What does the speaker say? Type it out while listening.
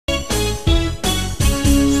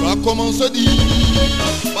comme on se dit.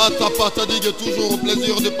 Pata pata digue toujours au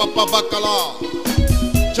plaisir de papa Bacala.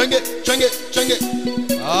 Tchengue, tchengue, tchengue.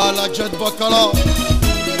 Ah la jet Bacala.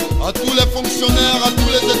 À tous les fonctionnaires, à tous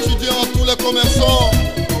les étudiants, à tous les commerçants.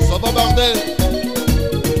 Ça va bordel.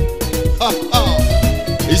 Ha ha.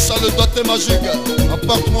 Et ça le doigté magique.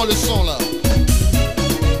 Apporte-moi le son là.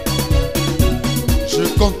 Je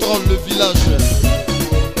contrôle le village.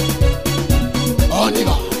 On y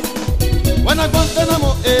va. Wana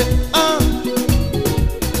Guantanamo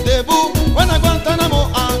debout, Wana Guantanamo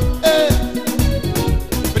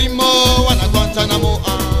Primo, Wana Guantanamo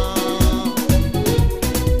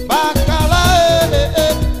Bacala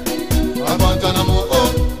Wana Guantanamo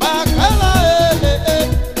Bacala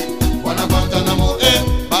Wana Guantanamo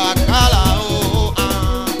Bacala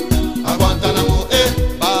Wana Guantanamo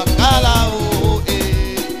Bacala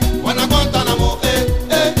Wana Guantanamo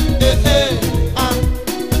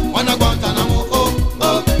Wana Guantanamo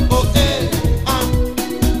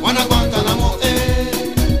Wana Guantanamo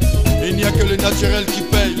Il n'y a que le naturel qui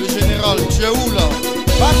paye. Le général, tu es où là?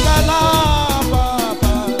 Bacala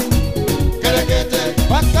papa Kelekete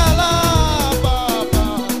Bacala papa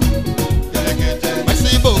Kelekete.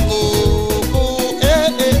 Merci beaucoup.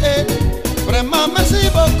 Vraiment merci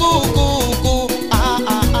beaucoup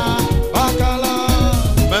Bacala.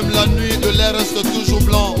 Même la nuit de l'air reste toujours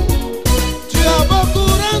blanc. Tu as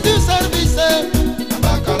beaucoup rendu service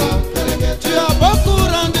Bacala Kelekete. Tu as beaucoup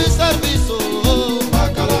rendu service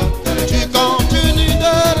Bacala Tu Kelekete. continues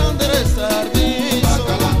de rendre service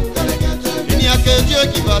Bacala Kelekete. Il n'y a que Dieu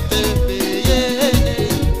qui va te payer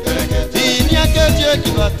Kelekete. Il n'y a que Dieu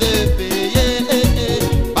qui va te payer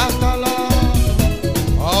Bacala.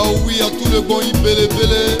 Ah oui, à tout le bon Ibele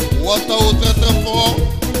Bele, Watao très très fort,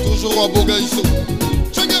 toujours à Bogaïso.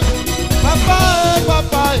 Tchengue. Papa,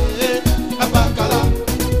 papa, Bacala.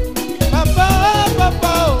 Papa,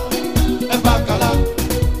 Bacala.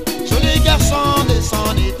 Joli garçon de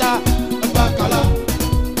son état, Bacala.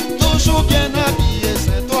 Toujours bien habillé,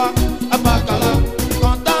 c'est toi, Bacala.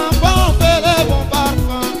 Content, bon, les bons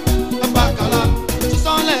parfums, Bacala. Ce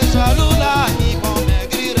sont les jaloux là qui vont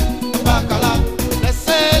maigrir, Bacala.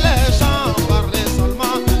 Laissez les gens parler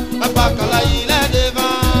seulement, Bacala, il est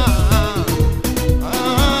devant.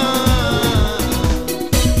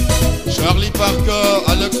 Charlie Parker,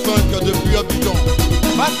 Alex Funk depuis Abidjan.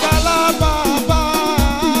 Bacala papa,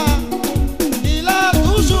 il a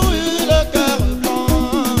toujours eu le cœur blanc.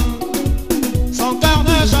 Son cœur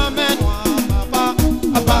n'est jamais noir, papa.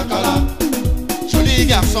 Bacala, joli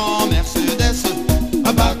garçon Mercedes.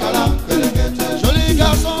 Bacala, joli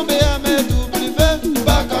garçon BMW.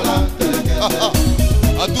 Bacala,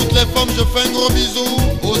 À toutes les femmes, je fais un gros bisou.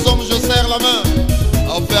 Aux hommes, je serre la main.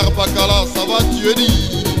 Affaire Bacala, ça va, tu es dit.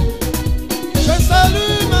 je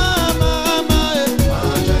salue ma maman.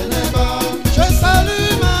 Je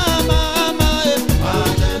salue ma maman.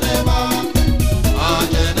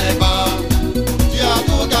 Tu as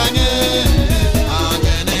tout gagné.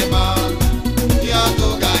 Tu as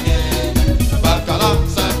tout gagné. Bacala,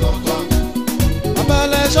 c'est pour toi. Papa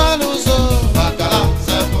les jalouses. Bacala,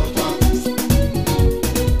 c'est pour toi.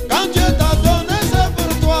 Quand Dieu t'a donné, c'est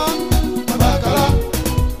pour toi. Bacala,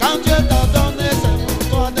 Quand Dieu t'a donné, c'est pour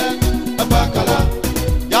toi.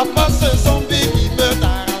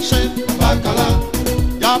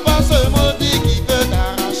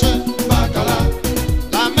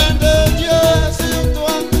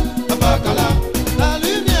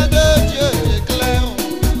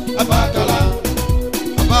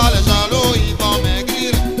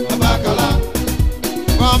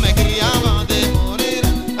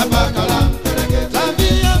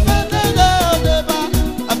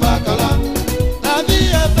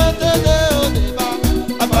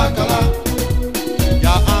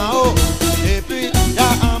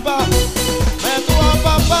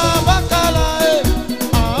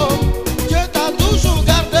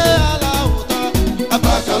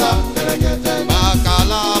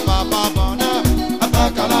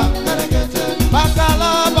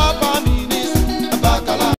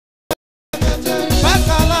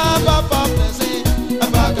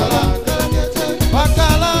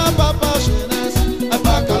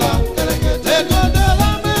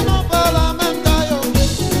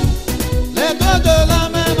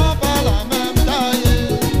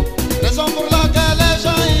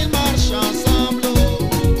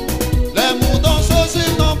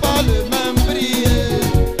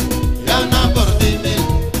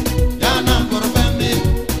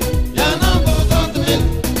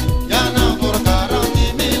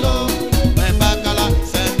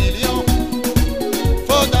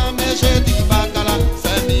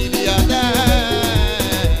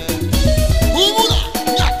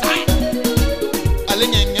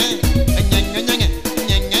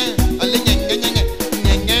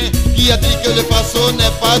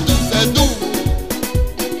 pas doux, c'est doux.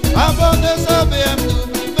 À bord de ce BMW,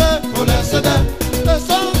 pour les CD, le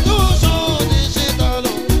son toujours digital.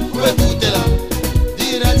 Pour écouter la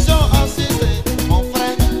direction assistée, mon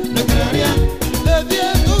frère ne craint rien. Le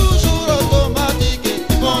vieux toujours automatique,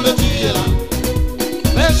 ils vont le tuer là.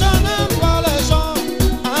 Les gens n'aiment pas les gens,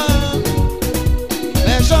 hein.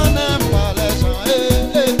 Les gens n'aiment pas les gens,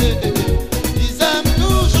 Ils aiment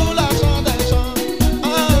toujours l'argent des gens,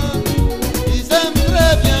 hein. Ils aiment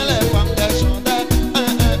très bien les femmes des gens,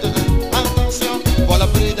 Attention, voilà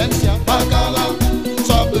prudencia, bacala.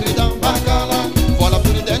 Sois prudent, bacala. Voilà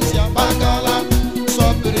prudencia, bacala.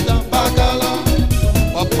 Sois prudent, bacala.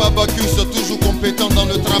 Papa Bacchus est toujours compétent dans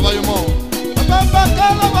le travaillement. Papa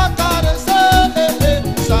bacala va caresser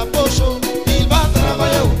sa poche. Il va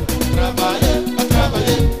travailler,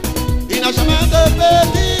 travailler. Il n'a jamais de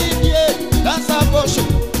petits pieds dans sa poche.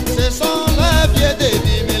 Ce sont les pieds des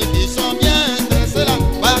 10 000 qui sont bien dressés là.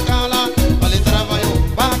 Bacala, allez travailler,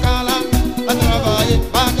 bacala, à travailler,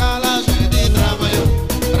 bacala. Je dis travailler,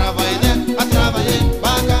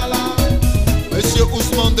 bacala. Monsieur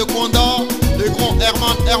Ousmane de Kwanda, le grand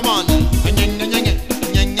Herman.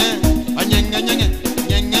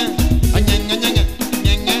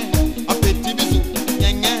 Un petit bisou.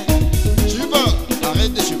 Chupa,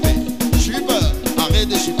 arrête de chuper. Chupa, arrête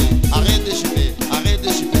de chuper. Arrête de chuper. Arrête de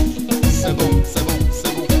chuper. C'est bon.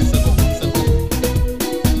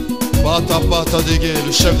 Pata Dégué,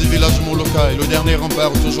 le chef du village Molokai, le dernier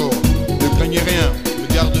rempart toujours. Ne craignez rien,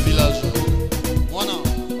 le garde du village.